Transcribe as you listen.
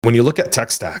when you look at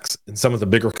tech stacks in some of the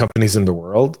bigger companies in the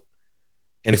world,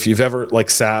 and if you've ever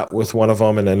like sat with one of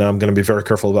them, and then I'm going to be very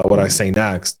careful about what I say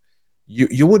next,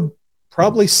 you would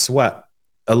probably sweat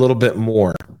a little bit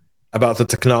more about the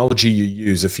technology you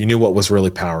use if you knew what was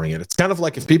really powering it. It's kind of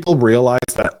like if people realize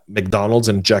that McDonald's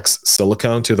injects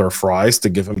silicone to their fries to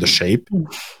give them the shape,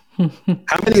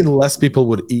 how many less people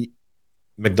would eat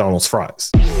McDonald's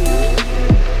fries?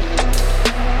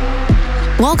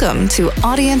 Welcome to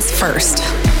Audience First,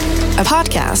 a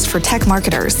podcast for tech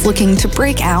marketers looking to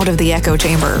break out of the echo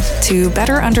chamber to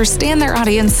better understand their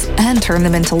audience and turn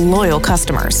them into loyal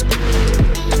customers.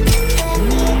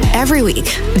 Every week,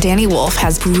 Danny Wolf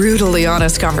has brutally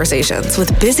honest conversations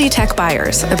with busy tech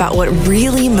buyers about what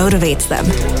really motivates them,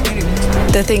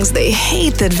 the things they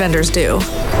hate that vendors do,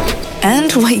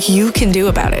 and what you can do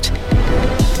about it.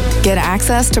 Get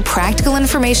access to practical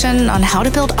information on how to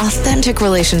build authentic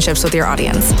relationships with your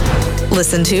audience.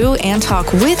 Listen to and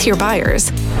talk with your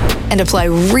buyers, and apply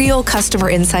real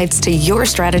customer insights to your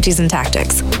strategies and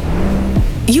tactics.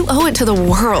 You owe it to the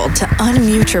world to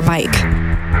unmute your mic.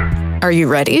 Are you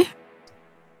ready?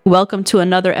 Welcome to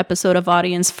another episode of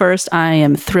Audience First. I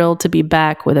am thrilled to be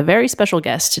back with a very special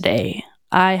guest today.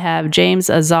 I have James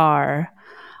Azar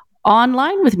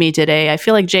online with me today. I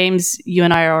feel like, James, you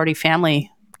and I are already family,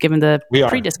 given the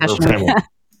pre-discussion.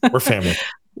 We're family.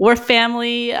 We're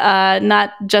family,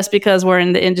 not just because we're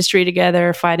in the industry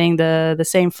together fighting the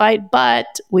same fight, but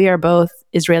we are both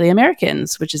Israeli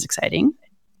Americans, which is exciting.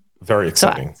 Very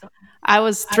exciting. So I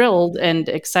was thrilled and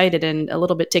excited and a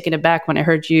little bit taken aback when I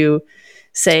heard you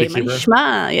say,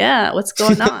 "Shema, yeah, what's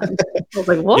going on?" I was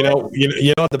like, "What?"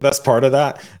 You know, the best part of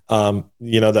that,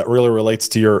 that really relates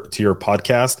to your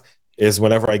podcast is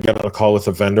whenever I get on a call with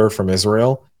a vendor from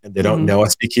Israel and they don't know I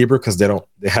speak Hebrew because they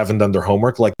haven't done their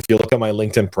homework. Like if you look at my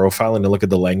LinkedIn profile and you look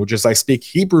at the languages I speak,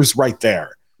 Hebrew's right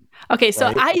there. Okay,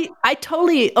 so right? I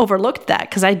totally overlooked that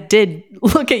because I did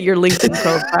look at your LinkedIn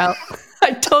profile.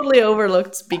 I totally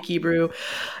overlooked Speak Hebrew.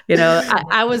 You know,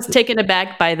 I was taken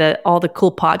aback by all the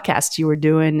cool podcasts you were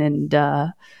doing, and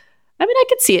I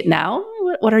could see it now.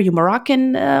 What are you,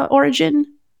 Moroccan origin?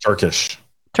 Turkish.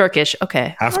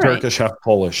 Okay. Half all Turkish, right. Half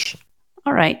Polish.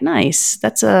 All right, nice.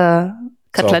 That's a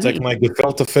so I'll take my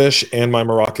gefilte fish and my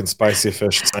Moroccan spicy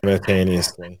fish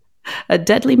simultaneously. A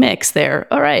deadly mix there.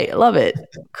 All right, love it.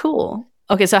 Cool.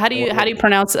 Okay, so how do you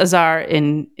pronounce Azar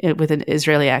with an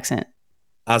Israeli accent?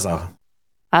 Azar.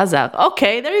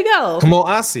 Okay, there you go. Como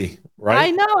Asi, right?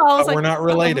 I know. I was we're not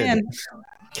related.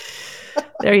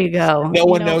 There you go. No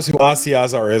one knows who Asi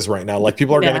Azar is right now. Like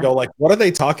people are going to go like, what are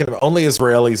they talking about? Only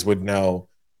Israelis would know.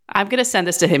 I'm going to send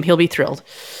this to him. He'll be thrilled.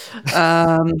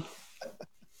 All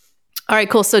right,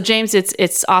 cool. So James,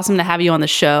 it's awesome to have you on the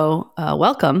show.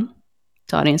 Welcome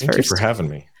to Audience First. Thank you for having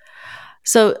me.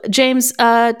 So James,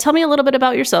 tell me a little bit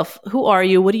about yourself. Who are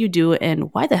you? What do you do?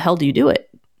 And why the hell do you do it?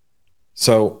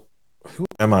 So who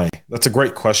am I? That's a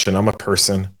great question. I'm a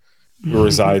person who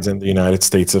resides in the United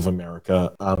States of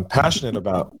America. I'm passionate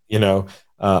about,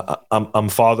 I'm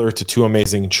father to two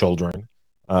amazing children.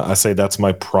 I say that's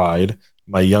my pride.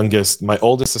 My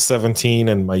oldest is 17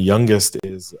 and my youngest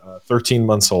is 13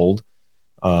 months old.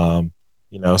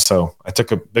 So I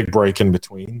took a big break in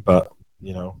between, but,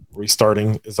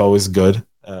 restarting is always good,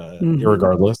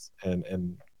 irregardless.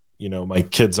 And, my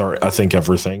kids are, I think,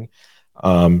 everything.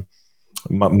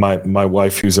 My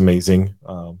wife, who's amazing.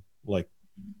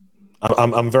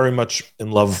 I'm very much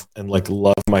in love and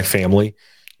love my family,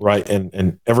 right?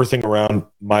 And everything around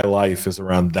my life is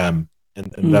around them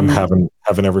and them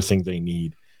having everything they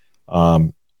need.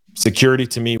 Security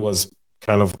to me was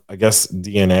kind of, I guess,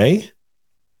 DNA,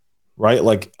 right?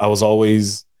 Like I was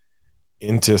always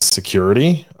into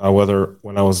security, whether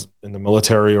when I was in the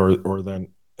military or then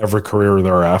every career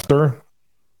thereafter.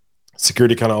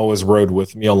 Security kind of always rode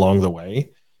with me along the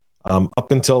way.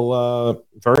 Up until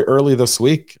very early this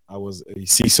week, I was a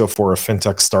CISO for a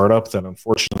fintech startup that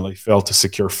unfortunately failed to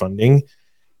secure funding.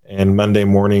 And Monday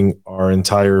morning, our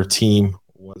entire team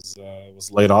was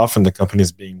laid off, and the company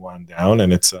is being wound down.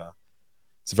 And it's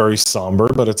very somber,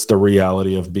 but it's the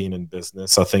reality of being in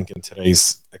business. I think in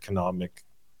today's economic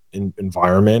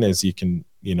environment, is you can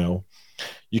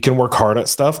work hard at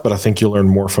stuff, but I think you learn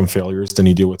more from failures than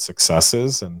you do with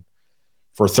successes. And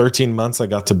for 13 months, I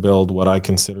got to build what I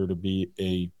consider to be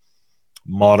a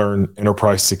modern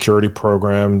enterprise security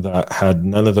program that had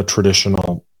none of the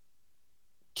traditional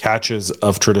catches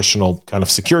of traditional kind of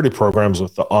security programs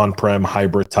with the on-prem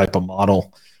hybrid type of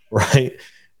model, right?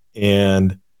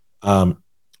 And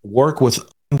work with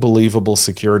unbelievable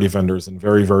security vendors and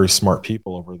very, very smart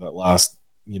people over that last,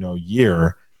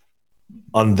 year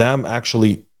on them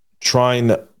actually trying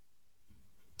to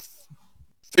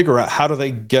figure out how do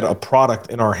they get a product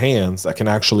in our hands that can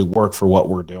actually work for what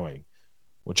we're doing,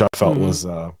 which I felt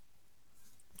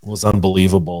was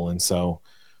unbelievable. And so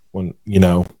when,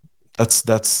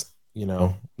 that's,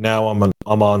 now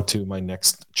I'm on to my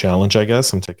next challenge, I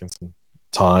guess. I'm taking some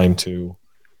time to,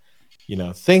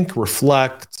 think,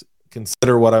 reflect,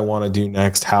 consider what I want to do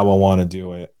next, how I want to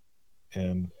do it.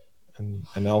 And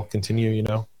I'll continue,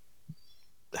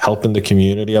 helping the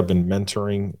community. I've been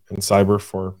mentoring in cyber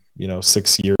for,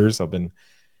 6 years. I've been,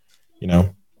 I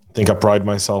think I pride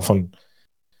myself on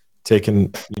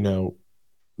taking,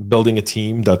 building a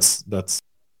team that's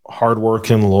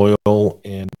hardworking, loyal,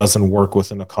 and doesn't work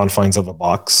within the confines of a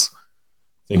box.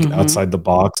 Think outside the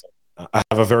box. I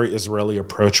have a very Israeli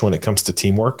approach when it comes to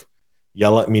teamwork.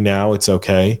 Yell at me now, it's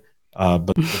okay.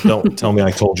 But don't tell me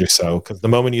I told you so, because the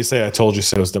moment you say I told you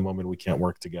so is the moment we can't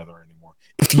work together anymore.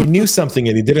 If you knew something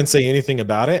and you didn't say anything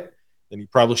about it, then you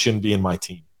probably shouldn't be in my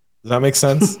team. Does that make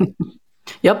sense?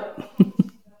 Yep.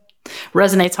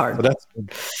 Resonates hard. So that's,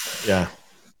 yeah.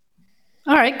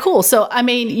 All right, cool. So, I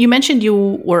mean, you mentioned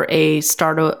you were a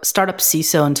startup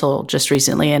CISO until just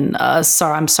recently, and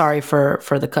I'm sorry for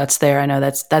the cuts there. I know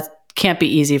that can't be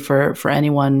easy for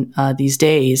anyone these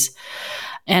days.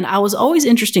 And I was always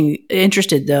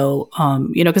interested though,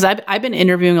 because I've been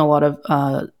interviewing a lot of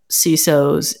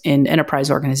CISOs in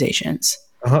enterprise organizations.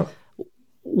 Uh-huh.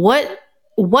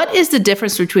 What is the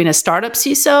difference between a startup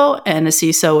CISO and a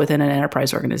CISO within an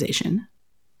enterprise organization?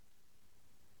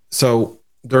 So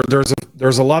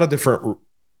there's a lot of different.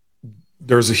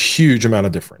 There's a huge amount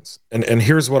of difference, and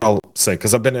here's what I'll say,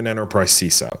 because I've been an enterprise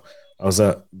CISO. I was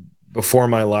before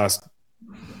my last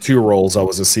 2 roles, I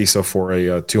was a CISO for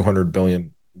a $200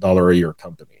 billion a year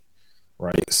company,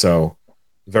 right? So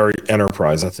very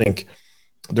enterprise. I think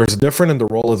there's different in the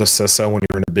role of the CISO when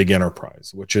you're in a big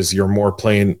enterprise, which is you're more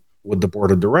playing with the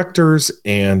board of directors,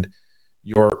 and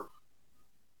you're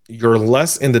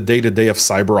less in the day-to-day of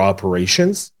cyber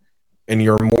operations, and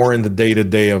you're more in the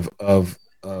day-to-day of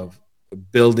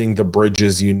building the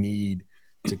bridges you need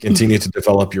to continue to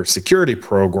develop your security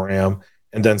program,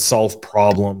 and then solve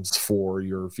problems for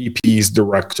your VPs,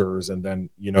 directors, and then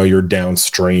your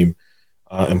downstream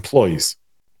employees.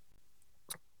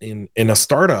 In a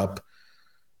startup,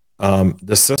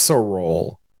 the CISO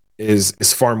role is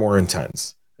far more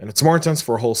intense, and it's more intense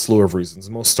for a whole slew of reasons.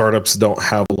 Most startups don't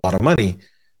have a lot of money,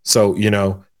 so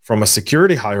from a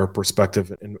security hire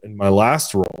perspective, in my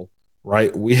last role,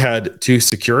 right, we had 2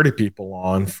 security people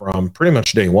on from pretty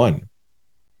much day one,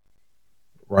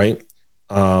 right?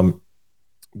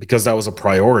 Because that was a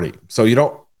priority. So you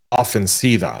don't often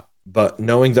see that. But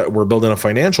knowing that we're building a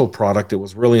financial product, it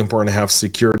was really important to have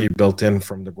security built in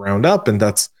from the ground up. And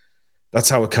that's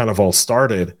how it kind of all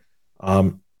started.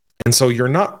 And so you're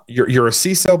a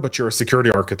CISO, but you're a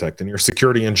security architect, and you're a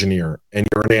security engineer, and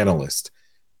you're an analyst,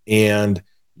 and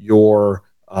you're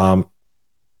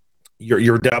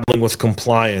dabbling with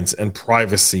compliance and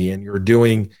privacy, and you're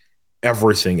doing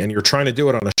everything, and you're trying to do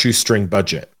it on a shoestring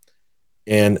budget.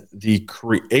 And the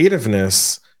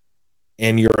creativeness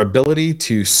and your ability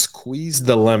to squeeze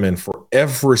the lemon for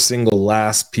every single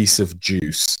last piece of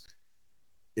juice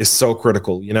is so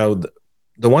critical.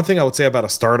 The one thing I would say about a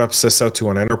startup CISO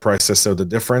to an enterprise CISO, the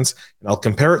difference, and I'll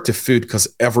compare it to food because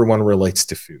everyone relates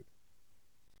to food.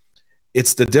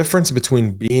 It's the difference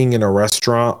between being in a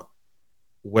restaurant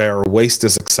where waste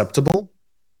is acceptable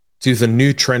to the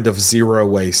new trend of zero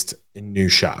waste in new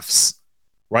chefs,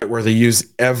 right? Where they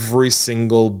use every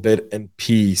single bit and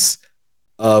piece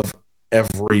of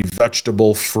every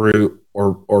vegetable, fruit,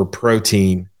 or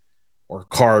protein or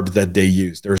carb that they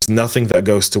use. There's nothing that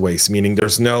goes to waste, meaning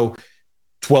there's no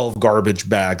 12 garbage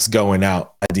bags going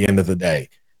out at the end of the day.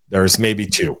 There's maybe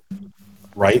 2,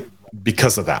 right?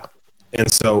 Because of that.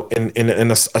 And so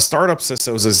in a startup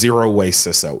CISO is a zero waste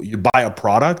CISO. You buy a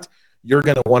product, you're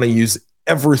going to want to use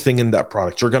everything in that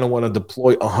product. You're going to want to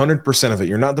deploy 100% of it.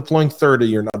 You're not deploying 30,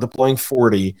 you're not deploying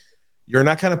 40. You're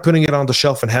not kind of putting it on the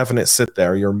shelf and having it sit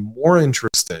there. You're more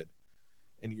interested,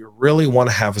 and you really want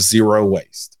to have zero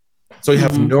waste. So you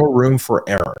have no room for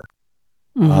error,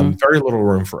 very little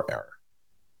room for error.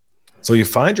 So you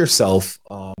find yourself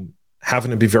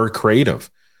having to be very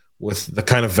creative with the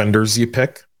kind of vendors you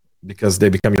pick, because they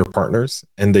become your partners,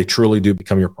 and they truly do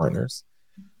become your partners.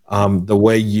 The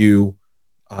way you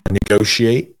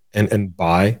negotiate and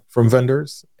buy from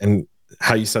vendors, and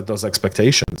how you set those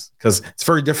expectations, because it's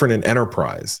very different in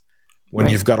enterprise when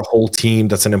you've got a whole team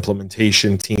that's an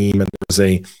implementation team, and there's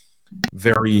a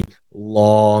very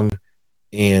long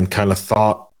and kind of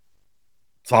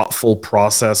thoughtful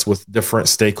process with different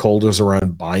stakeholders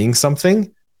around buying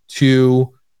something,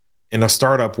 to in a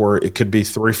startup where it could be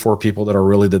 3-4 people that are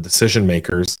really the decision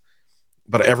makers,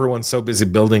 but everyone's so busy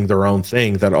building their own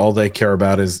thing that all they care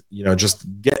about is, just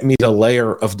get me the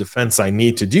layer of defense I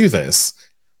need to do this.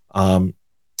 And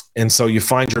so you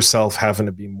find yourself having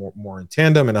to be more in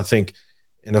tandem. And I think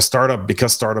in a startup,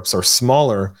 because startups are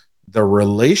smaller, the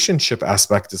relationship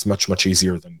aspect is much, much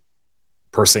easier than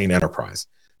per se an enterprise.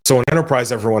 So in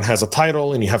enterprise, everyone has a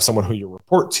title and you have someone who you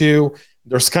report to.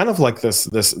 There's kind of like this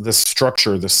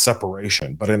structure, this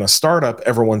separation. But in a startup,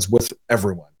 everyone's with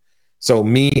everyone. So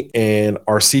me and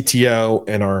our CTO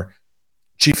and our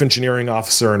chief engineering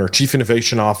officer and our chief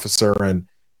innovation officer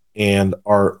and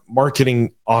our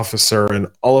marketing officer and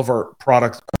all of our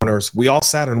product owners, we all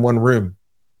sat in one room.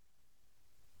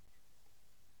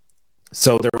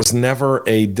 So there was never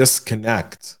a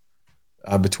disconnect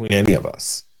between any of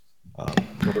us.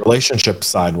 The relationship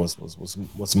side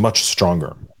was much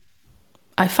stronger.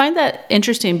 I find that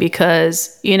interesting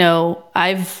because,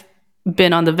 I've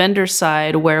been on the vendor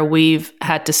side where we've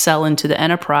had to sell into the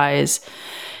enterprise,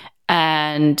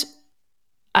 and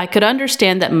I could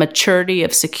understand that maturity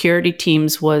of security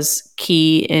teams was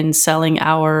key in selling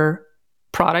our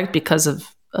product because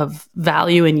of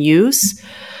value and use.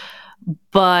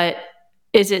 But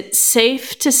is it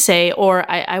safe to say, or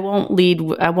I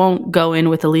won't go in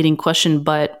with a leading question,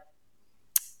 but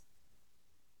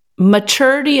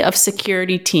maturity of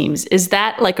security teams, is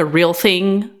that like a real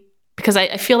thing? Because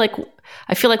I feel like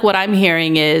what I'm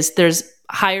hearing is there's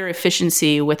higher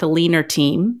efficiency with a leaner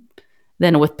team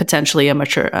than with potentially a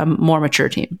more mature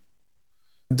team.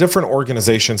 Different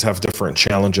organizations have different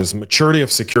challenges. Maturity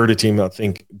of security team, I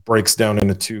think, breaks down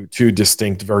into two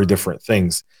distinct, very different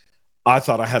things. I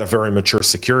thought I had a very mature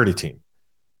security team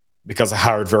because I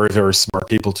hired very, very smart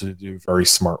people to do very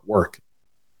smart work,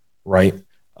 right?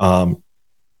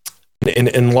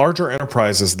 In larger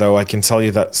enterprises, though, I can tell you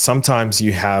that sometimes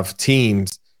you have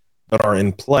teams that are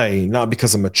in play, not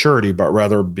because of maturity, but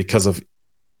rather because of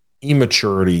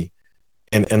immaturity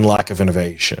and lack of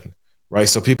innovation, right?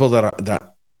 So people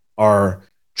that are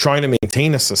trying to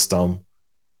maintain a system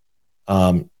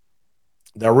that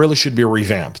really should be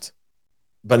revamped,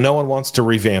 but no one wants to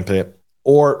revamp it,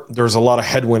 or there's a lot of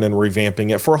headwind in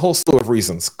revamping it for a whole slew of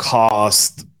reasons: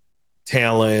 cost,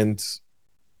 talent,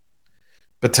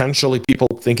 potentially people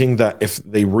thinking that if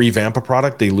they revamp a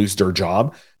product, they lose their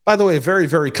job. By the way, very,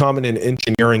 very common in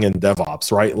engineering and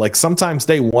DevOps, right? Like sometimes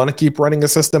they want to keep running a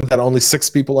system that only 6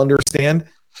 people understand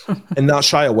and not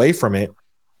shy away from it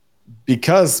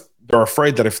because they're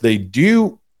afraid that if they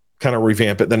do kind of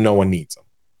revamp it, then no one needs them.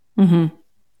 Mm-hmm.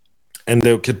 And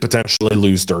they could potentially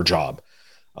lose their job.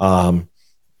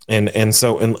 And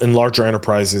so in larger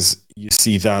enterprises, you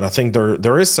see that. I think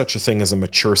there is such a thing as a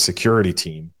mature security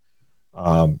team.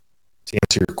 To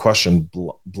answer your question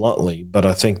bluntly, but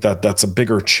I think that that's a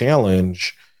bigger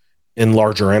challenge in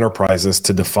larger enterprises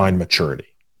to define maturity.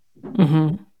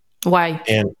 Mm-hmm. Why?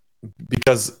 And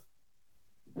because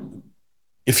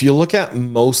if you look at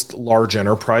most large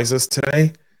enterprises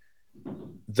today,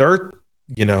 they're,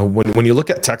 when you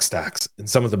look at tech stacks in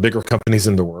some of the bigger companies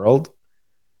in the world,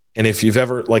 and if you've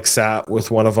ever sat with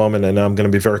one of them, and I'm going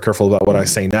to be very careful about what I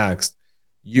say next,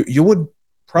 you would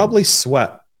probably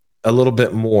sweat a little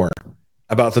bit more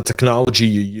about the technology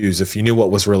you use if you knew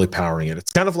what was really powering it.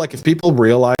 It's kind of like if people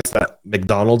realize that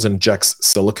McDonald's injects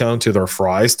silicone to their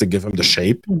fries to give them the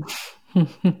shape,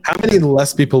 how many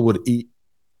less people would eat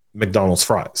McDonald's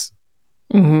fries?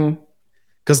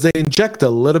 Because they inject a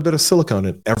little bit of silicone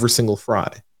in every single fry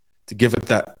to give it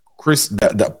that crisp,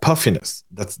 that puffiness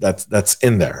that's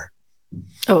in there.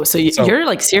 Oh, so you're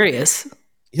like serious?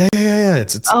 Yeah.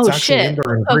 It's shit.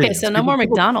 Okay, so no more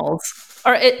McDonald's.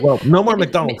 No more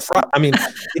McDonald's fries. I mean,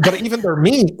 but even their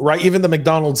meat, right? Even the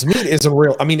McDonald's meat isn't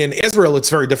real. I mean, in Israel, it's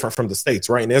very different from the States,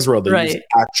 right? In Israel, they use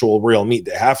actual real meat.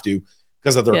 They have to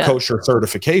because of their kosher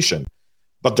certification.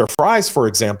 But their fries, for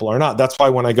example, are not. That's why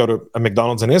when I go to a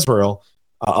McDonald's in Israel,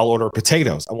 I'll order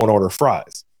potatoes. I won't order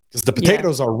fries because the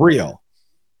potatoes are real.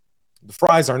 The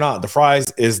fries are not. The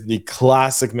fries is the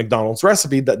classic McDonald's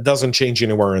recipe that doesn't change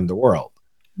anywhere in the world.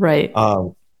 Right.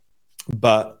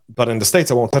 But in the States,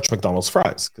 I won't touch McDonald's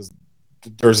fries because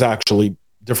there's actually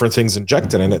different things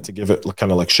injected in it to give it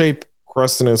kind of like shape,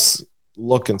 crustiness,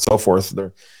 look, and so forth.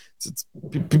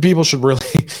 People should really,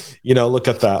 look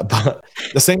at that. But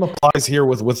the same applies here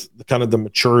with kind of the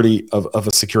maturity of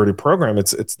a security program.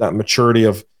 It's that maturity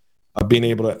of being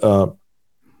able to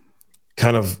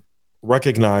kind of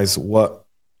recognize what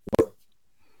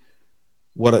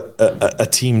a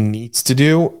team needs to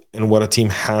do and what a team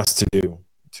has to do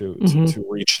to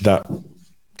reach that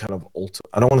kind of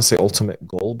I don't want to say ultimate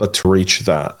goal, but to reach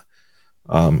that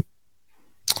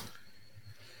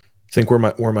think where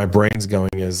my brain's going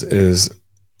is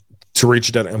to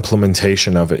reach that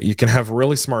implementation of it. You can have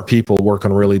really smart people work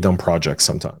on really dumb projects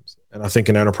sometimes, and I think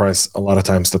in enterprise a lot of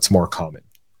times that's more common.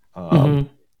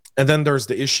 And then there's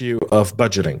the issue of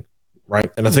budgeting, right?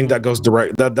 And I think that goes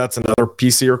direct. That's another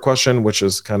piece of your question, which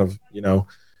is kind of,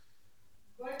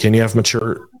 can you have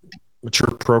mature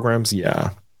programs?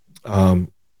 Yeah.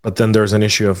 But then there's an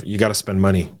issue of you got to spend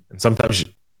money, and sometimes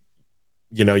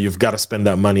you've got to spend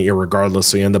that money irregardless.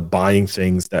 So you end up buying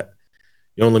things that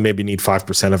you only maybe need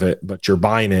 5% of it, but you're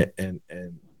buying it and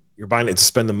you're buying it to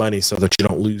spend the money so that you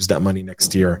don't lose that money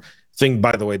next year.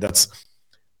 By the way, that's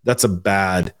a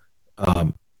bad.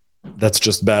 That's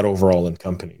just bad overall in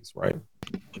companies, right?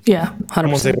 Yeah,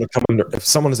 100%. If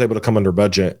someone is able to come under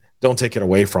budget, don't take it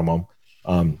away from them.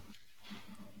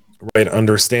 Right?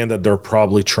 Understand that they're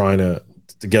probably trying to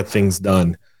get things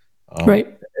done.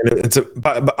 Right.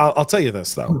 But I'll tell you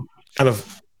this though, kind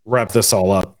of wrap this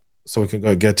all up so we can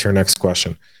go get to your next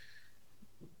question.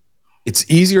 It's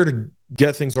easier to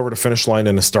get things over the finish line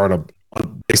in a startup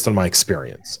based on my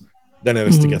experience than it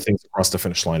is to get things across the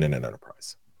finish line in an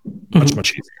enterprise.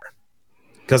 Much easier.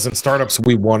 Because in startups,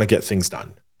 we want to get things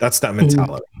done. That's that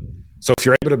mentality. So if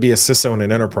you're able to be a CISO in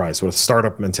an enterprise with a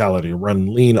startup mentality,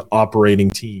 run lean operating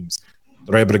teams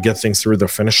that are able to get things through the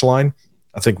finish line,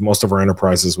 I think most of our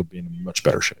enterprises would be in much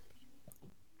better shape.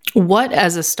 What,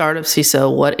 as a startup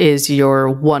CISO, what is your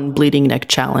one bleeding neck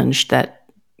challenge that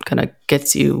kind of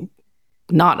gets you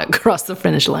not across the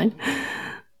finish line?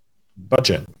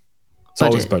 Budget. It's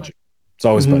always budget. It's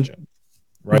always budget,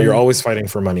 right? You're always fighting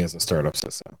for money as a startup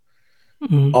CISO.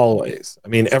 Always. I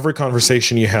mean, every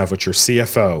conversation you have with your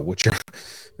CFO, which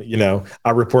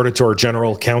I reported to our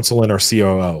general counsel and our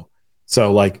COO.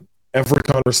 So like every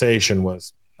conversation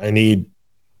was, I need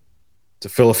to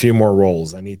fill a few more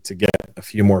roles. I need to get a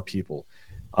few more people.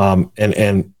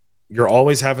 And you're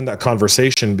always having that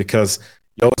conversation because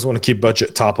you always want to keep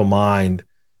budget top of mind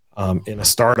in a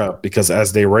startup, because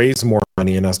as they raise more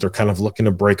money and as they're kind of looking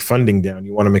to break funding down,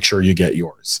 you want to make sure you get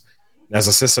yours. And as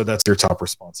a CISO, that's your top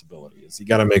responsibility. Is you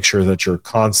got to make sure that you're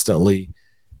constantly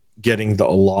getting the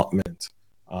allotment.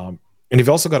 And you've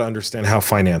also got to understand how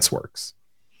finance works.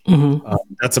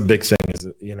 That's a big thing. Is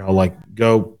like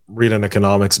go read an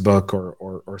economics book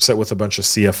or sit with a bunch of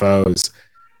CFOs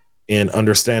and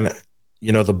understand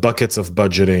the buckets of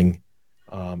budgeting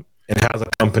and how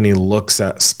the company looks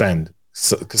at spend.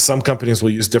 Because some companies will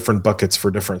use different buckets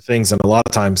for different things, and a lot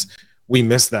of times we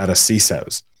miss that as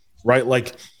CISOs, right?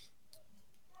 Like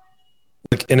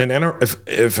in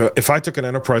if I took an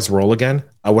enterprise role again,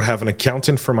 I would have an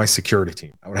accountant for my security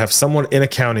team. I would have someone in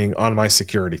accounting on my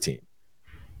security team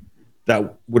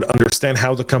that would understand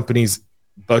how the company's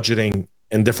budgeting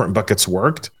in different buckets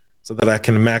worked so that I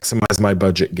can maximize my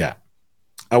budget gap.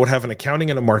 I would have an accounting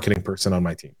and a marketing person on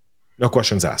my team. No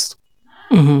questions asked.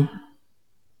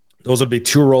 Those would be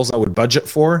two roles I would budget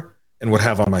for and would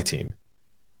have on my team.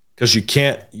 Because you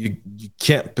can't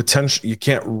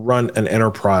run an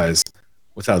enterprise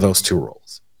without those two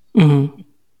roles.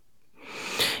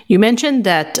 You mentioned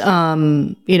that,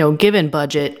 given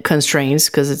budget constraints,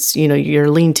 because it's, you're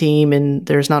a lean team and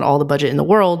there's not all the budget in the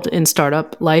world in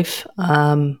startup life.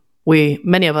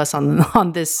 Many of us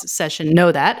on this session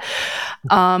know that.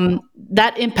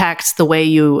 That impacts the way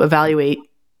you evaluate,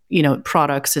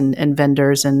 products and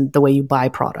vendors and the way you buy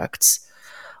products.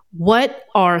 What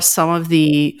are some of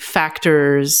the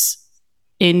factors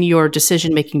in your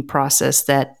decision-making process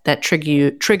that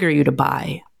trigger you to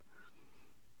buy?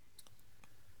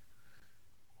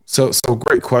 So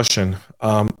great question.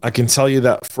 I can tell you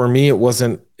that for me, it was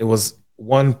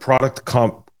one, product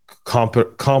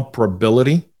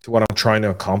comparability to what I'm trying to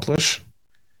accomplish.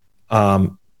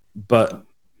 But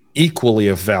equally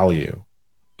of value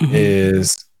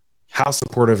is how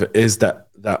supportive is that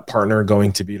partner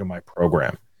going to be to my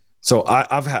program. So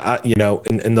I've had,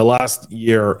 in the last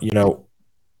year,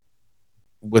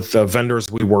 with the vendors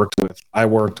I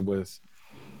worked with,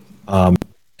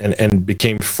 and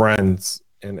became friends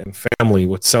and family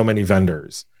with so many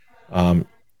vendors,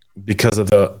 because of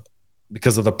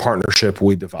the partnership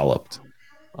we developed.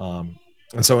 And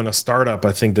so in a startup,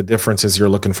 I think the difference is you're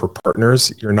looking for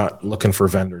partners. You're not looking for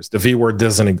vendors. The V word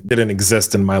didn't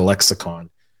exist in my lexicon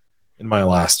in my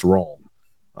last role.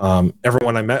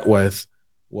 Everyone I met with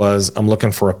was, I'm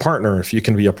looking for a partner. If you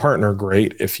can be a partner,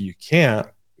 great. If you can't,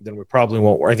 then we probably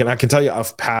won't work. And I can tell you,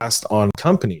 I've passed on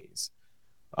companies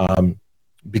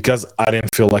because I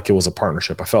didn't feel like it was a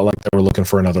partnership. I felt like they were looking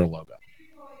for another logo.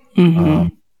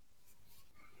 And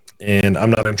I'm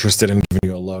not interested in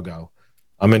giving you a logo.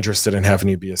 I'm interested in having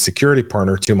you be a security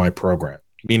partner to my program.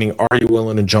 Meaning, are you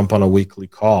willing to jump on a weekly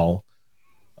call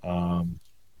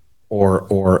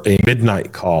or a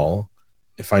midnight call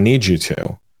if I need you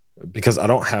to, because I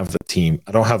don't have the team,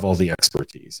 I don't have all the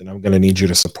expertise, and I'm going to need you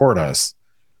to support us.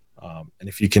 And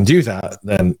if you can do that,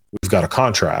 then we've got a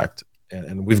contract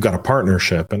and we've got a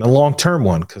partnership, and a long-term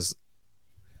one, because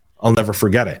I'll never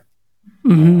forget it.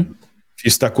 If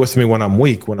you stuck with me when I'm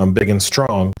weak, when I'm big and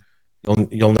strong,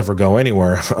 you'll never go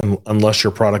anywhere unless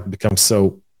your product becomes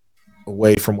so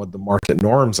away from what the market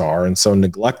norms are and so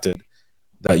neglected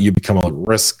that you become a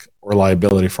risk or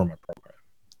liability for my program.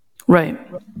 Right.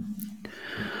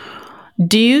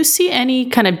 Do you see any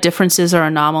kind of differences or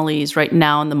anomalies right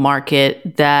now in the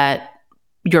market that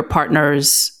your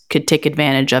partners could take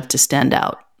advantage of to stand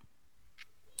out?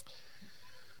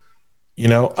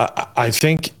 I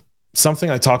think something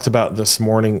I talked about this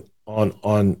morning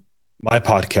on my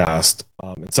podcast,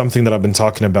 and something that I've been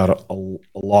talking about a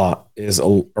lot, is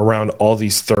around all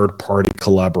these third-party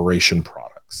collaboration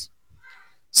products.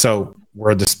 So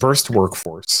we're a dispersed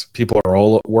workforce. People are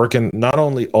all working not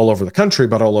only all over the country,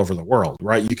 but all over the world,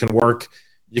 right? You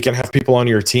can have people on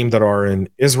your team that are in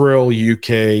Israel,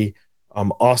 UK,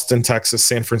 Austin, Texas,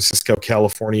 San Francisco,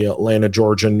 California, Atlanta,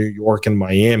 Georgia, New York, and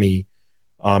Miami.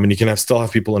 And you can still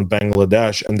have people in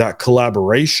Bangladesh. And that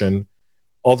collaboration,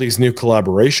 all these new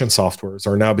collaboration softwares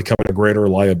are now becoming a greater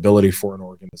liability for an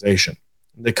organization.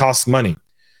 They cost money.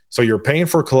 So you're paying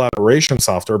for collaboration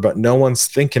software, but no one's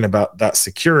thinking about that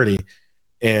security.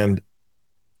 And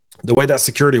the way that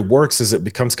security works is it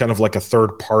becomes kind of like a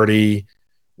third party.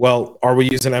 Well, are we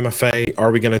using MFA?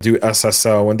 Are we going to do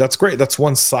SSO? And that's great. That's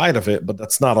one side of it, but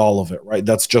that's not all of it, right?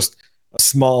 That's just a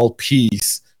small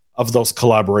piece of those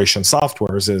collaboration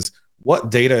softwares, is what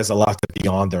data is allowed to be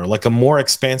on there, like a more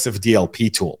expansive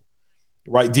DLP tool,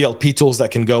 right? DLP tools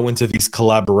that can go into these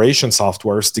collaboration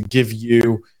softwares to give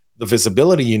you the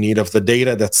visibility you need of the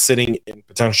data that's sitting in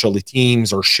potentially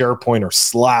Teams or SharePoint or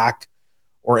Slack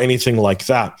or anything like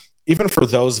that. Even for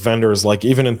those vendors, like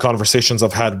even in conversations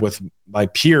I've had with my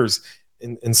peers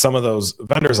in some of those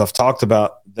vendors, I've talked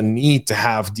about the need to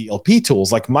have DLP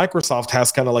tools. Like Microsoft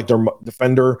has kind of like their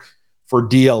Defender for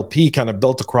DLP kind of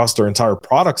built across their entire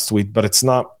product suite, but it's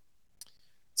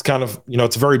kind of,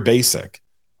 it's very basic.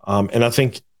 And I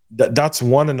think that's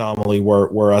one anomaly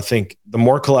where I think the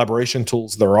more collaboration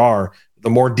tools there are, the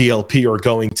more DLP you're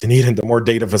going to need and the more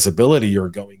data visibility you're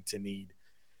going to need.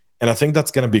 And I think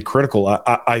that's going to be critical.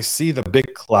 I see the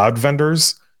big cloud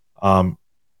vendors, and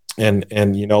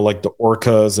like the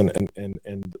Orcas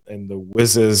and the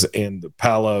Whizzes and the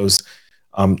Palos,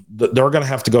 they're going to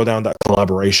have to go down that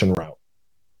collaboration route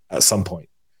at some point,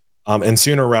 and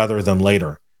sooner rather than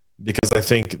later, because I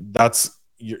think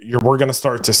we're going to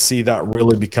start to see that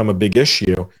really become a big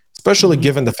issue, especially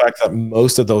given the fact that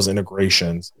most of those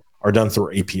integrations are done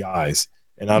through APIs,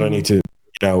 and I don't need to,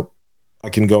 I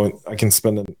can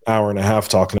spend an hour and a half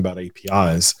talking about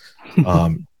APIs,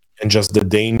 and just the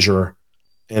danger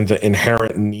and the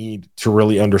inherent need to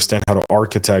really understand how to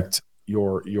architect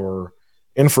your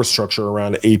infrastructure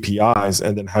around APIs,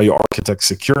 and then how you architect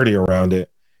security around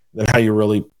it, then how you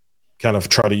really kind of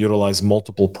try to utilize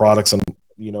multiple products and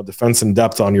defense in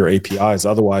depth on your APIs.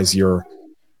 Otherwise, you're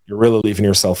really leaving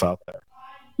yourself out there.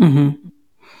 Mm-hmm.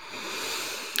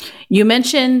 You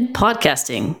mentioned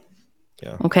podcasting.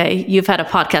 Yeah. Okay. You've had a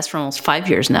podcast for almost 5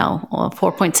 years now,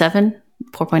 4.7,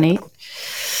 4.8.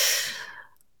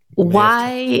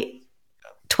 Why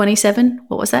 27?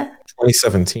 What was that?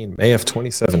 2017, May of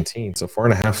 2017. So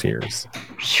 4.5 years.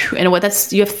 And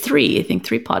you have three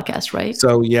podcasts, right?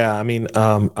 So yeah, I mean,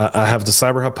 I have the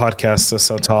Cyber Hub podcast,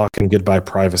 CISO Talk, and Goodbye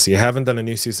Privacy. I haven't done a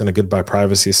new season of Goodbye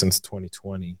Privacy since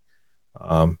 2020.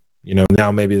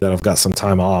 Now maybe that I've got some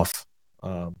time off,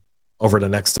 over the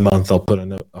next month, I'll put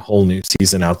a whole new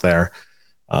season out there.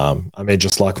 I may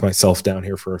just lock myself down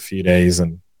here for a few days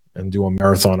and do a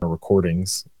marathon of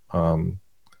recordings.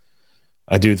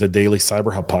 I do the daily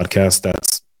Cyber Hub podcast.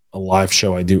 That's a live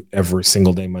show I do every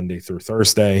single day, Monday through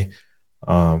Thursday.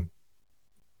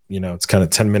 It's kind of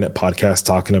 10-minute podcast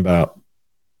talking about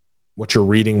what you're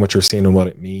reading, what you're seeing, and what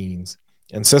it means.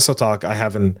 And CISO Talk, I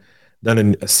haven't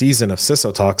done a season of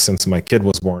CISO Talk since my kid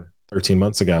was born 13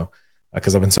 months ago,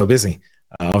 because I've been so busy.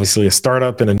 Obviously, a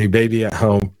startup and a new baby at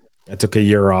home. I took a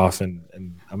year off, and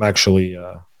I'm actually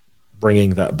bringing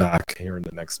that back here in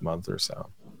the next month or so.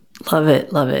 Love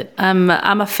it. I'm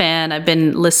a fan. I've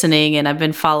been listening and I've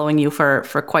been following you for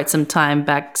quite some time,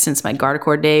 back since my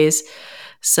Guardicore days.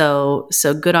 So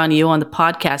good on you on the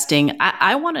podcasting.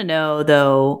 I want to know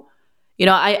though,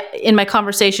 in my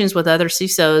conversations with other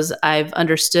CISOs, I've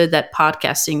understood that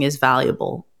podcasting is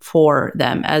valuable for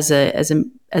them as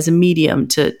a medium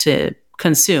to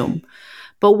consume.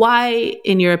 But why,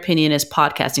 in your opinion, is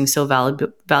podcasting so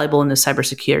valuable in the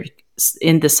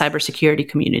cybersecurity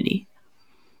community?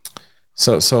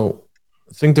 So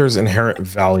I think there's inherent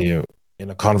value in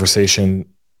a conversation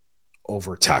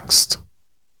over text.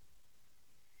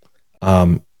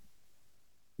 Our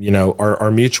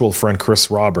mutual friend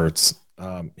Chris Roberts,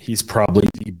 he's probably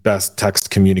the best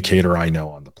text communicator I know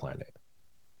on the planet.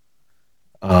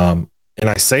 And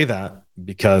I say that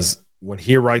because when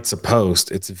he writes a post,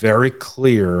 it's very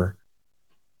clear,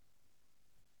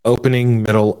 opening,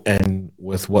 middle, end,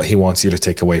 with what he wants you to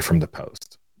take away from the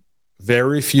post.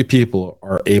 Very few people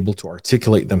are able to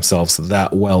articulate themselves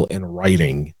that well in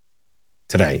writing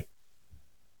today.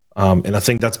 And I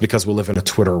think that's because we live in a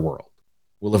Twitter world.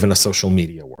 We live in a social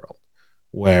media world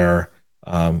where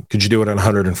could you do it in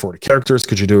 140 characters?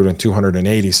 Could you do it in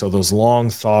 280? So those long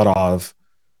thought of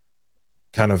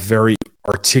kind of very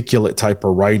articulate type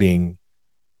of writing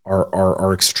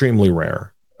are extremely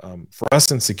rare. For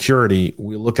us in security,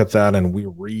 we look at that and we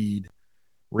read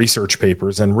research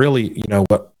papers. And really,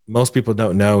 what most people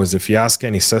don't know is if you ask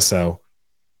any CISO,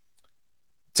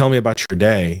 tell me about your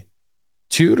day,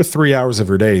 2 to 3 hours of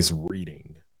your day is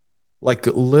reading, like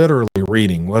literally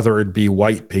reading, whether it be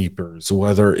white papers,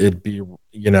 whether it be,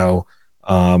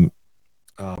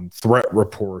 threat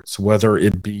reports, whether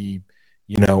it be,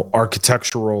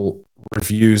 architectural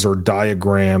reviews or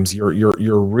diagrams.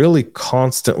 You're really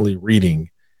constantly reading.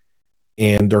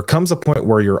 And there comes a point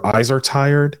where your eyes are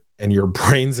tired and your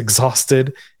brain's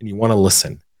exhausted and you want to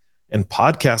listen. And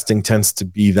podcasting tends to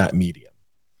be that medium.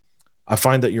 I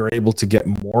find that you're able to get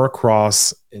more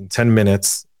across in 10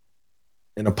 minutes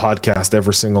in a podcast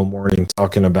every single morning,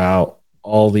 talking about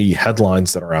all the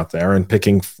headlines that are out there and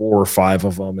picking 4 or 5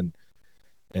 of them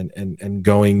and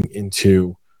going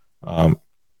into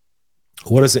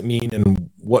what does it mean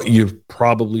and what you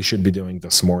probably should be doing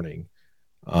this morning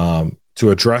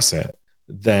to address it,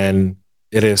 than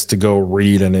it is to go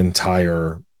read an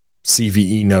entire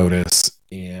CVE notice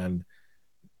and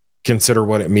consider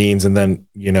what it means. And then,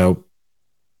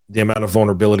 the amount of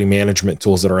vulnerability management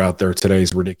tools that are out there today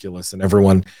is ridiculous. And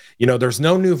everyone, there's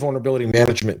no new vulnerability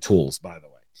management tools, by the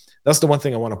way. That's the one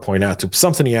thing I want to point out to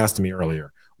something he asked me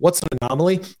earlier. What's an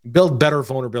anomaly? Build better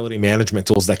vulnerability management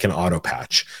tools that can auto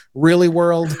patch. Really,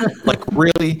 world? Like,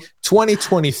 really?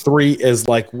 2023 is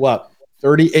like, what,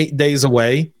 38 days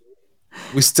away?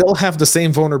 We still have the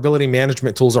same vulnerability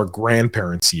management tools our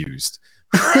grandparents used.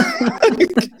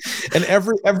 And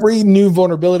every new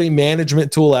vulnerability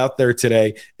management tool out there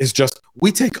today is just,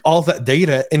 we take all that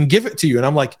data and give it to you. And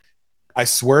I'm like, I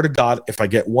swear to God, if I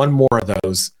get one more of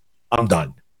those, I'm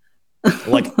done.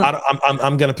 Like,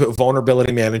 I'm going to put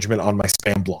vulnerability management on my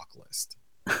spam block list,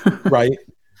 right?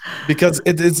 Because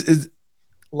it is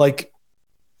like,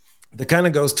 that kind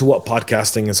of goes to what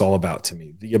podcasting is all about to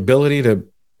me. The ability to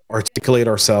articulate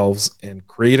ourselves and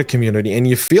create a community. And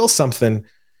you feel something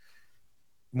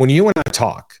when you and I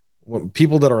talk. When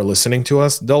people that are listening to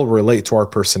us, they'll relate to our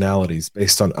personalities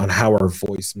based on how our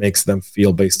voice makes them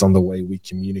feel, based on the way we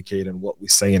communicate and what we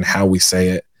say and how we say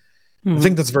it. Mm-hmm. I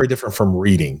think that's very different from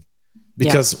reading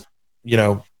because,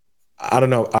 I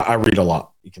don't know. I read a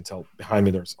lot. You can tell behind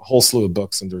me, there's a whole slew of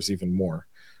books and there's even more.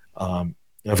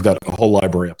 I've got a whole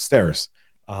library upstairs.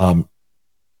 I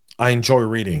enjoy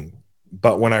reading,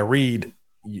 but when I read,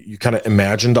 you kind of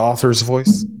imagine the author's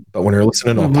voice. But when you're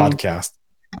listening to a podcast,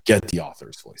 get the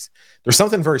author's voice. There's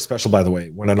something very special, by the way,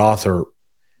 when an author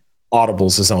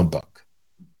audibles his own book,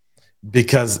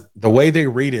 because the way they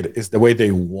read it is the way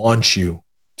they want you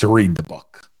to read the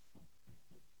book.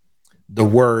 The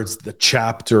words, the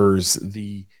chapters,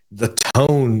 the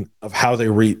tone of how they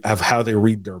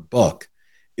read their book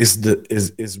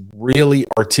is really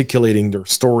articulating their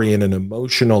story in an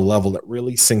emotional level that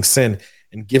really sinks in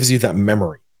and gives you that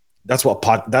memory. That's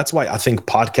why I think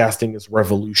podcasting is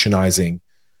revolutionizing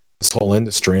this whole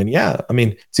industry. And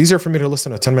it's easier for me to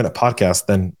listen to a 10-minute podcast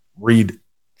than read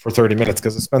for 30 minutes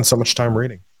because I spend so much time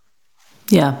reading.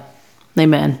 Yeah.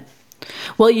 Amen.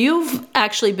 Well, you've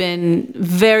actually been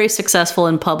very successful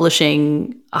in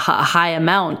publishing a high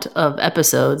amount of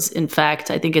episodes. In fact,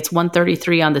 I think it's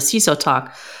 133 on the CISO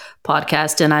Talk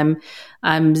podcast. And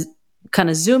I'm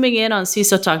kind of zooming in on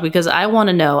CISO Talk because I want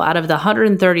to know, out of the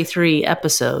 133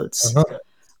 episodes,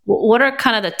 what are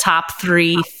kind of the top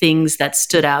 3 things that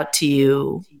stood out to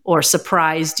you or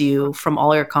surprised you from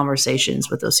all your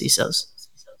conversations with those CISOs?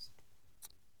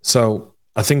 So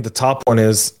I think the top one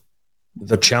is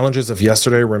the challenges of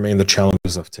yesterday remain the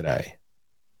challenges of today.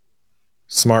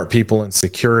 Smart people in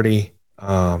security,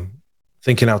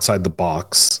 thinking outside the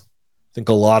box. I think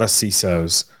a lot of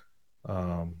CISOs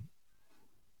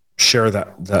share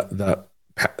that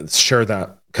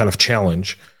kind of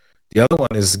challenge. The other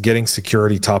one is getting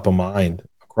security top of mind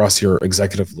across your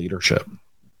executive leadership.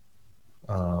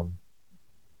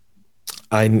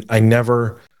 I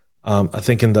never, I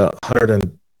think in the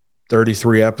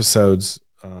 133 episodes,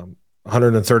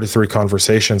 133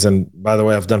 conversations, and by the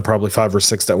way, I've done probably 5 or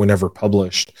 6 that we never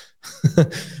published.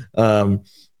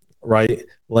 Right?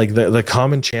 Like the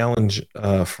common challenge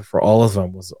for all of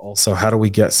them was also, how do we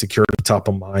get security top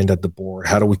of mind at the board?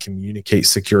 How do we communicate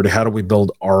security? How do we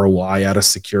build ROI out of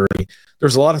security?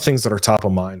 There's a lot of things that are top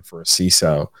of mind for a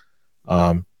CISO.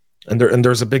 And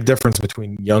there's a big difference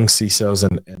between young CISOs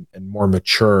and more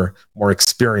mature, more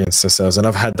experienced CISOs. And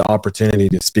I've had the opportunity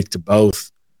to speak to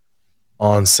both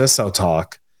on CISO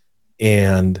Talk.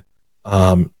 And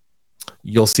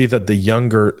you'll see that the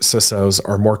younger CISOs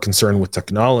are more concerned with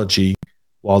technology,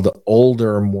 while the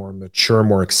older, more mature,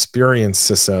 more experienced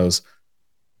CISOs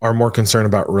are more concerned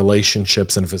about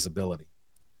relationships and visibility.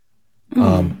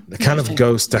 It kind of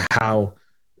goes to how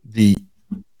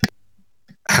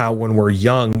when we're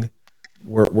young,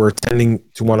 we're tending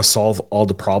to want to solve all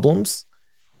the problems.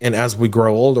 And as we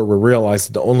grow older, we realize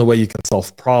that the only way you can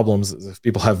solve problems is if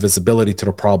people have visibility to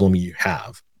the problem you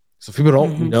have. So if people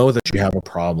don't know that you have a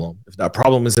problem, if that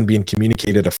problem isn't being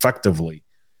communicated effectively,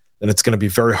 then it's going to be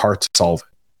very hard to solve it.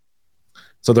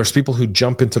 So there's people who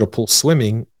jump into the pool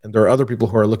swimming, and there are other people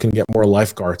who are looking to get more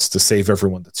lifeguards to save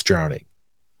everyone that's drowning.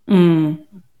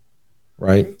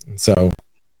 Right? And so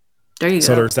there you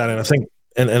go. There's that. And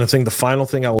I think the final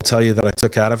thing I will tell you that I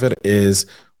took out of it is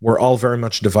we're all very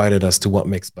much divided as to what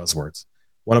makes buzzwords.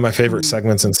 One of my favorite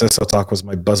segments in CISO Talk was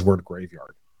my buzzword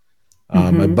graveyard.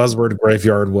 My buzzword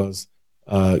graveyard was,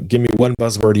 give me one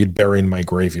buzzword you'd bury in my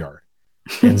graveyard.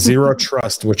 And zero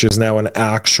trust, which is now an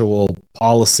actual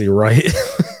policy, right?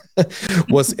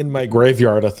 was in my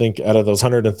graveyard, I think, out of those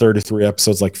 133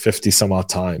 episodes, like 50 some odd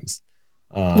times.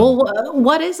 Well,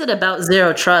 what is it about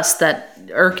zero trust that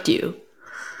irked you?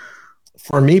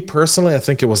 For me personally, I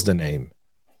think it was the name,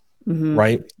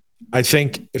 right? I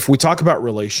think if we talk about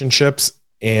relationships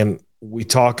and we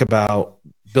talk about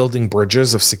building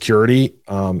bridges of security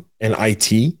and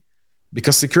IT,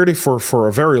 because security for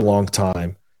a very long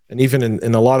time, and even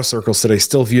in a lot of circles today,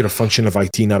 still viewed a function of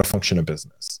IT, not a function of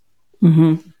business.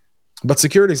 But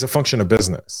security is a function of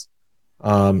business.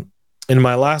 In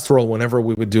my last role, whenever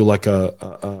we would do like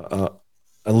a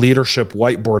leadership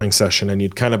whiteboarding session, and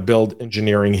you'd kind of build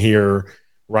engineering here,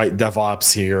 right?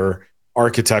 DevOps here,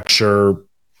 architecture.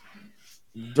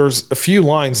 There's a few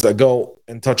lines that go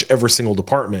and touch every single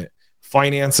department.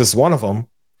 Finance is one of them.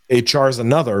 HR is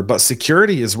another, but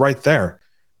security is right there.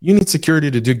 You need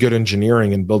security to do good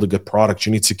engineering and build a good product.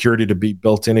 You need security to be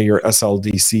built into your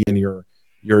SLDC and your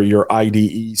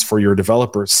IDEs for your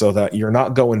developers, so that you're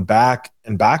not going back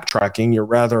and backtracking. You're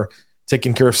rather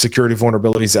taking care of security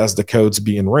vulnerabilities as the code's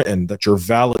being written, that you're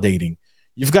validating.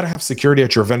 You've got to have security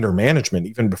at your vendor management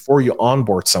even before you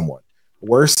onboard someone.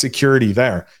 Where's security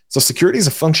there? So security is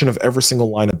a function of every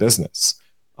single line of business.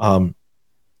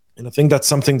 And I think that's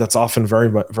something that's often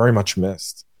very much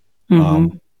missed.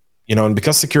 And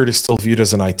because security is still viewed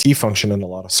as an IT function in a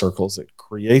lot of circles, it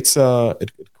creates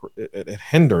it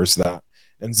hinders that.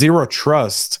 And zero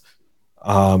trust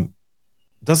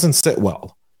doesn't sit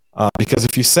well, because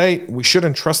if you say we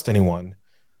shouldn't trust anyone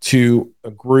to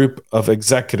a group of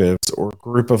executives or a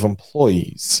group of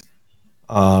employees,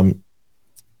 then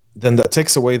that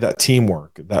takes away that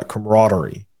teamwork, that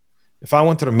camaraderie. If I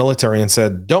went to the military and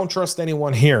said, don't trust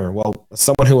anyone here, well, as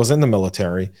someone who was in the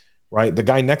military, right, the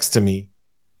guy next to me,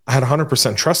 I had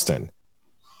 100% trust in.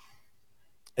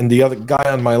 And the other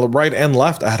guy on my right and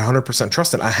left, I had 100%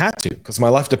 trust in. I had to, because my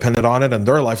life depended on it and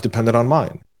their life depended on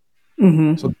mine.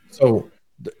 So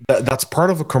that's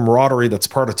part of a camaraderie, that's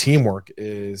part of teamwork,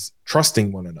 is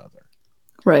trusting one another.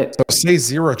 Right. So say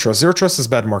zero trust. Zero trust is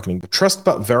bad marketing, but trust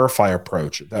but verify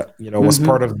approach that, was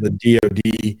part of the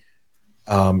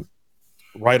DoD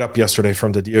write up yesterday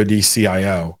from the DoD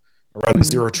CIO around the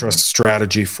zero trust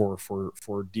strategy for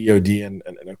DoD and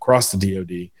across the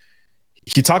DoD.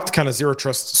 He talked kind of zero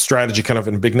trust strategy kind of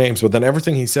in big names, but then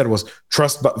everything he said was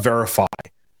trust but verify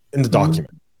in the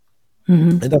document.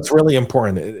 And that's really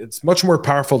important. It's much more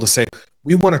powerful to say,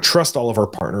 we want to trust all of our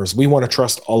partners. We want to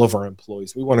trust all of our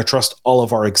employees. We want to trust all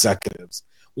of our executives.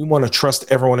 We want to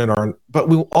trust everyone but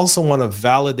we also want to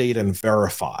validate and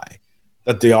verify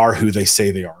that they are who they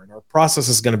say they are. And our process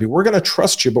is going to be, we're going to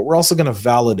trust you, but we're also going to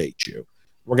validate you.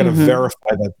 We're going to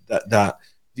verify that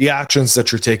the actions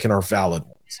that you're taking are valid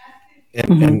ones.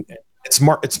 And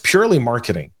it's purely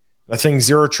marketing. I think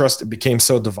zero trust became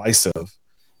so divisive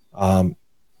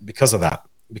because of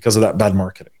that bad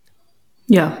marketing.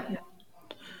 Yeah.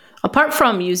 Apart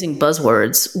from using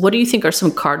buzzwords, what do you think are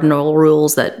some cardinal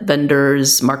rules that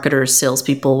vendors, marketers,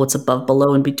 salespeople, what's above,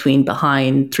 below, in between,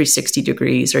 behind, 360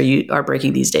 degrees are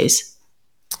breaking these days?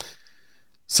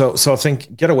 So I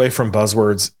think get away from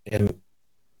buzzwords, and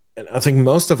I think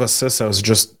most of us CISOs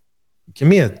just give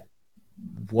me a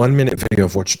 1-minute video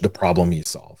of the problem you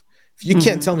solve. If you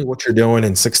can't tell me what you're doing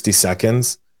in 60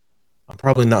 seconds, I'm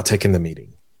probably not taking the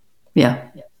meeting. Yeah.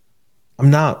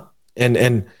 I'm not.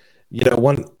 And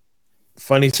one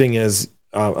funny thing is,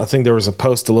 I think there was a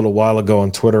post a little while ago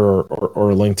on Twitter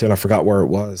or LinkedIn, I forgot where it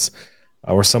was,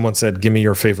 where someone said, give me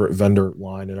your favorite vendor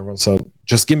line. And everyone said,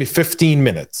 just give me 15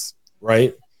 minutes,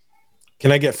 right?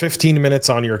 Can I get 15 minutes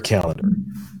on your calendar?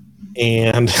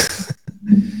 And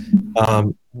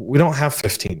we don't have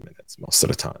 15 minutes most of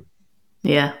the time.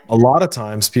 Yeah. A lot of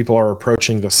times people are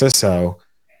approaching the CISO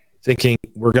thinking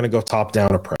we're going to go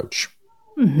top-down approach.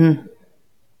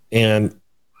 And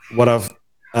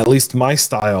at least my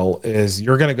style is,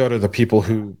 you're going to go to the people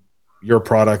who your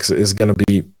products is going to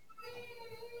be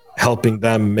helping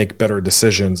them make better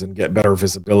decisions and get better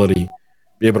visibility,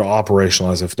 be able to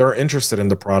operationalize. If they're interested in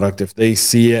the product, if they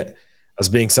see it as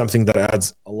being something that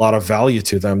adds a lot of value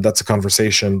to them, that's a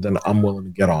conversation then I'm willing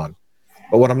to get on.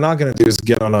 But what I'm not going to do is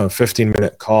get on a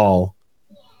 15-minute call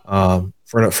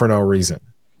for no reason.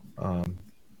 And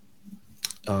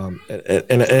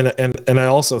I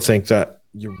also think that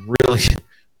you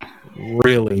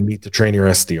really need to train your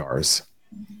SDRs.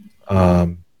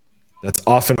 That's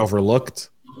often overlooked.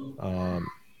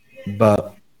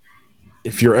 But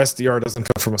if your SDR doesn't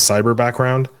come from a cyber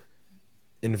background,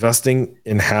 investing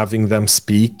in having them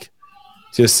speak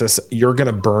to assess, you're going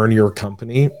to burn your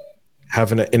company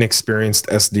having an inexperienced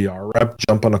SDR rep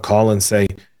jump on a call and say,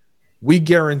 we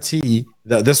guarantee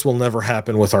that this will never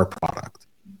happen with our product.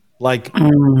 Like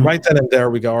right then and there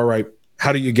we go, all right,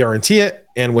 how do you guarantee it?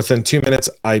 And within 2 minutes,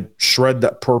 I shred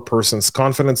that poor person's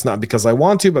confidence, not because I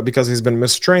want to, but because he's been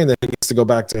mistrained and he needs to go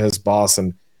back to his boss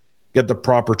and get the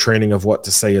proper training of what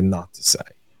to say and not to say.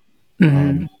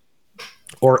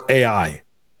 Or AI.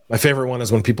 My favorite one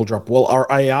is when people drop, well, our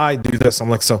AI do this. I'm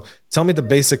like, so tell me the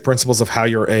basic principles of how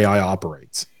your AI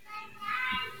operates.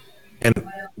 And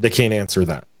they can't answer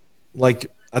that.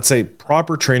 Like, I'd say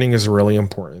proper training is really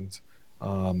important.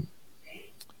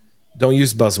 Don't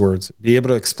use buzzwords. Be able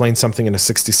to explain something in a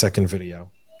 60-second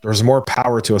video. There's more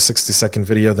power to a 60-second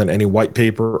video than any white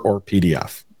paper or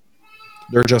PDF.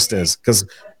 There just is. Because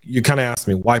you kind of asked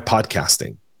me, why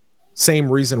podcasting? Same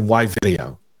reason why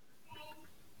video.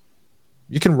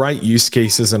 You can write use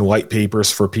cases and white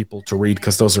papers for people to read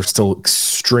because those are still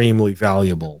extremely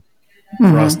valuable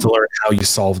for us to learn how you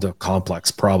solved a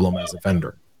complex problem as a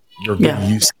vendor. Your good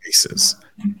use cases.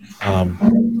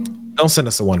 Don't send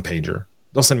us a one-pager.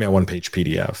 Don't send me a one-page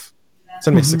PDF.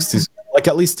 Send me a 60, like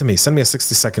at least to me, send me a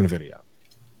 60-second video.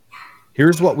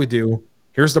 Here's what we do.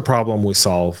 Here's the problem we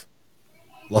solve.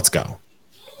 Let's go.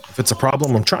 If it's a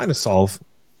problem I'm trying to solve,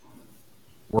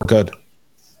 we're good.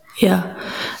 Yeah.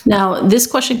 Now, this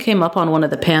question came up on one of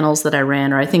the panels that I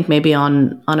ran, or I think maybe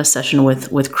on a session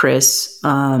with Chris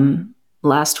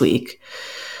last week.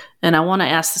 And I want to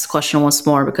ask this question once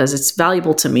more because it's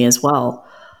valuable to me as well.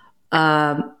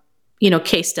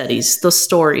 Case studies, those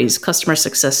stories, customer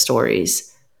success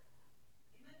stories.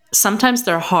 Sometimes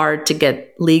they're hard to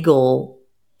get legal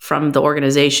from the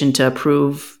organization to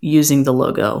approve using the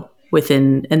logo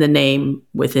and the name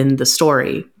within the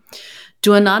story.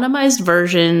 Do anonymized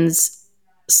versions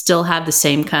still have the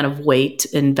same kind of weight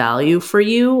and value for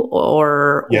you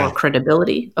or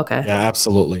credibility? Okay. Yeah,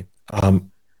 absolutely.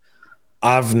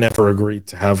 I've never agreed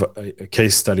to have a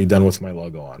case study done with my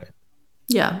logo on it.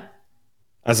 Yeah.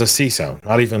 As a CISO,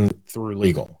 not even through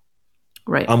legal.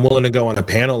 Right. I'm willing to go on a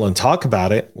panel and talk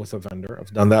about it with a vendor.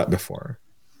 I've done that before.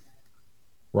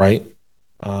 Right.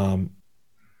 But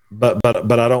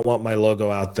I don't want my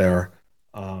logo out there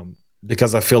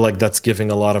because I feel like that's giving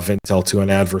a lot of intel to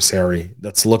an adversary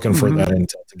that's looking for that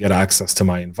intel to get access to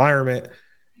my environment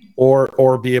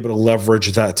or be able to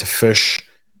leverage that to fish,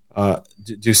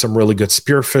 do some really good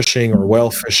spear fishing or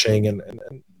whale fishing. And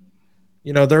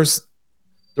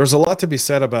there's a lot to be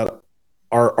said about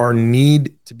our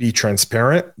need to be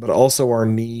transparent, but also our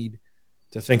need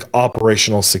to think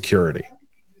operational security.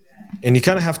 And you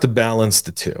kind of have to balance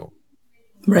the two.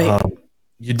 Right.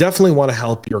 You definitely want to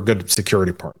help your good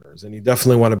security partners, and you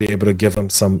definitely want to be able to give them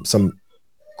some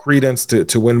credence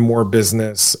to win more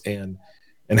business and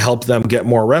help them get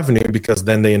more revenue, because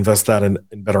then they invest that in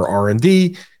better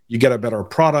R&D. You get a better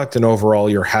product, and overall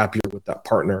you're happier with that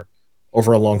partner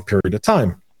over a long period of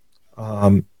time.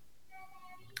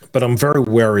 But I'm very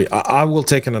wary. I will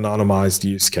take an anonymized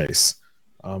use case,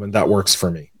 and that works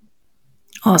for me.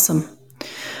 Awesome.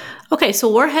 Okay,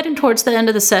 so we're heading towards the end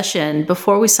of the session.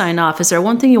 Before we sign off, is there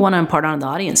one thing you want to impart on the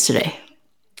audience today?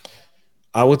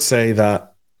 I would say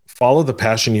that follow the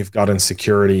passion you've got in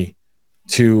security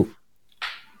to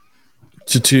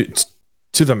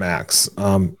the max.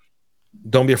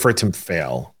 Don't be afraid to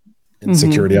fail in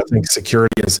security. I think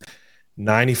security is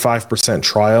 95%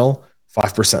 trial,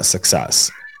 5%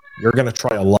 success. You're going to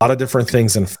try a lot of different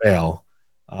things and fail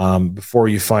before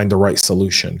you find the right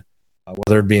solution.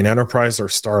 Whether it be an enterprise or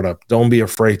startup, don't be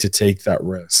afraid to take that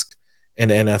risk.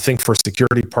 And I think for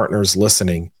security partners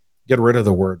listening, get rid of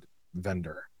the word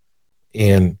vendor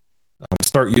and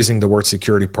start using the word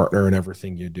security partner in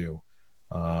everything you do.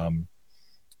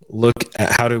 Look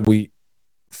at how do we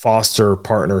foster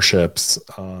partnerships,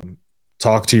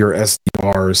 talk to your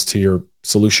SDRs, to your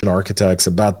solution architects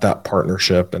about that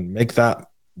partnership, and make that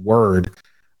word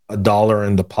 $1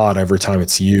 in the pot every time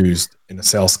it's used in a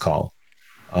sales call.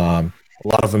 A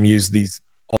lot of them use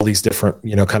all these different,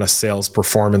 kind of sales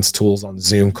performance tools on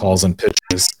Zoom calls and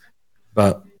pitches,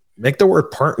 but make the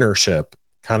word partnership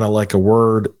kind of like a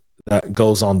word that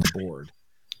goes on the board.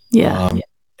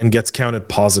 And gets counted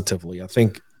positively. I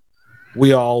think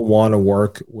we all want to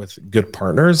work with good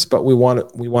partners, but we want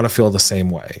to feel the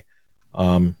same way.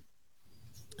 And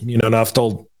I've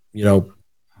told,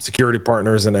 security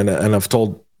partners and I've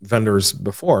told vendors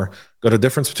before, the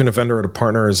difference between a vendor and a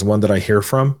partner is one that I hear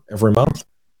from every month.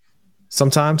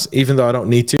 Sometimes, even though I don't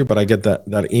need to, but I get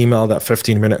that email, that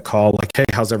 15-minute call, like, hey,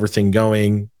 how's everything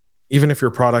going? Even if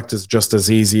your product is just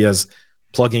as easy as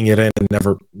plugging it in and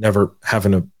never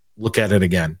having to look at it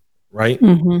again, right?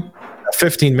 A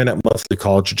 15-minute monthly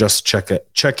call to just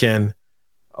check in.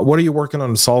 What are you working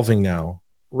on solving now?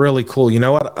 Really cool. You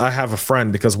know what? I have a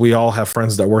friend, because we all have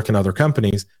friends that work in other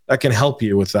companies that can help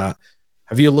you with that.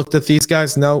 Have you looked at these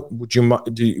guys? No. Do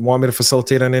you want me to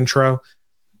facilitate an intro?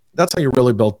 That's how you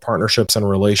really build partnerships and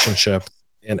relationships.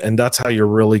 And that's how you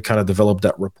really kind of develop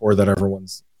that rapport that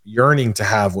everyone's yearning to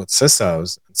have with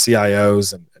CISOs and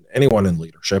CIOs and anyone in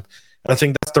leadership. And I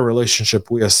think that's the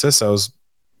relationship we as CISOs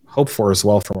hope for as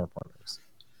well from our partners.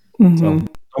 So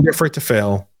don't be afraid to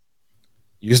fail.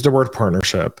 Use the word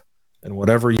partnership, and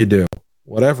whatever you do,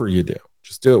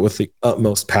 just do it with the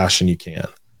utmost passion you can.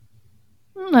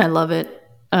 I love it.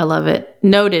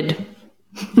 Noted.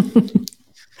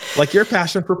 Like your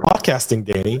passion for podcasting,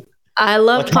 Danny. I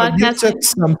love podcasting. You took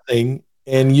something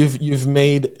and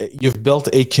you've built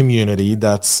a community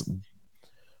that's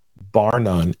bar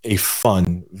none a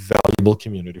fun, valuable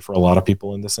community for a lot of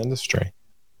people in this industry.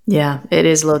 Yeah, it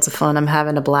is loads of fun. I'm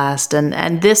having a blast.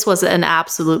 And this was an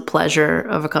absolute pleasure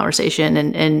of a conversation.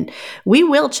 And we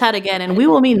will chat again, and we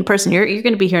will meet in person. You're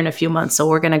going to be here in a few months, so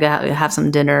we're going to have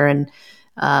some dinner and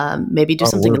maybe do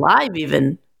something live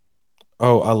even.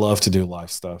 Oh, I love to do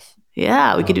live stuff.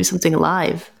 Yeah, we could do something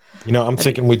live. I'm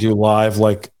thinking we do live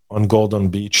like on Golden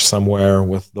Beach somewhere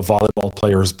with the volleyball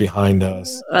players behind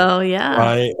us. Oh, yeah.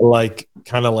 Right? Like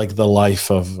kind of like the life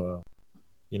of,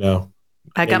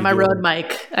 I got my Rode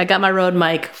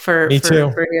mic. For Me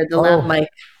too. For here, the lab mic.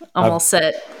 I'm all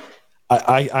set.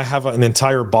 I have an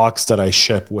entire box that I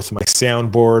ship with my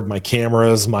soundboard, my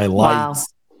cameras, my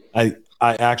lights. Wow.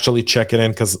 I actually check it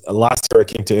in because last year I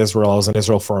came to Israel. I was in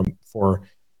Israel for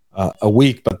a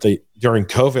week, but during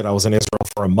COVID, I was in Israel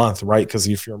for a month, right? Because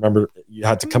if you remember, you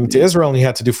had to come to Israel and you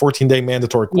had to do 14-day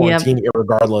mandatory quarantine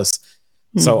regardless.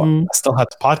 So I still had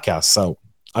to podcast. So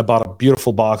I bought a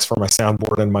beautiful box for my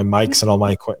soundboard and my mics and all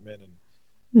my equipment. And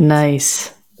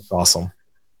nice. It's awesome.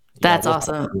 That's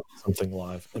awesome. Something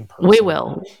live in person. We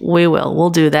will. We'll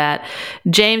do that.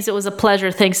 James, it was a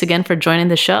pleasure. Thanks again for joining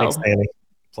the show. Thanks, Danny.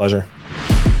 Pleasure.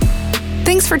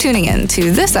 Thanks for tuning in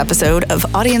to this episode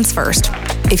of Audience First.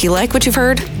 If you like what you've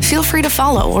heard, feel free to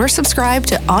follow or subscribe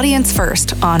to Audience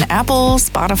First on Apple,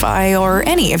 Spotify, or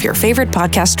any of your favorite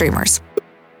podcast streamers.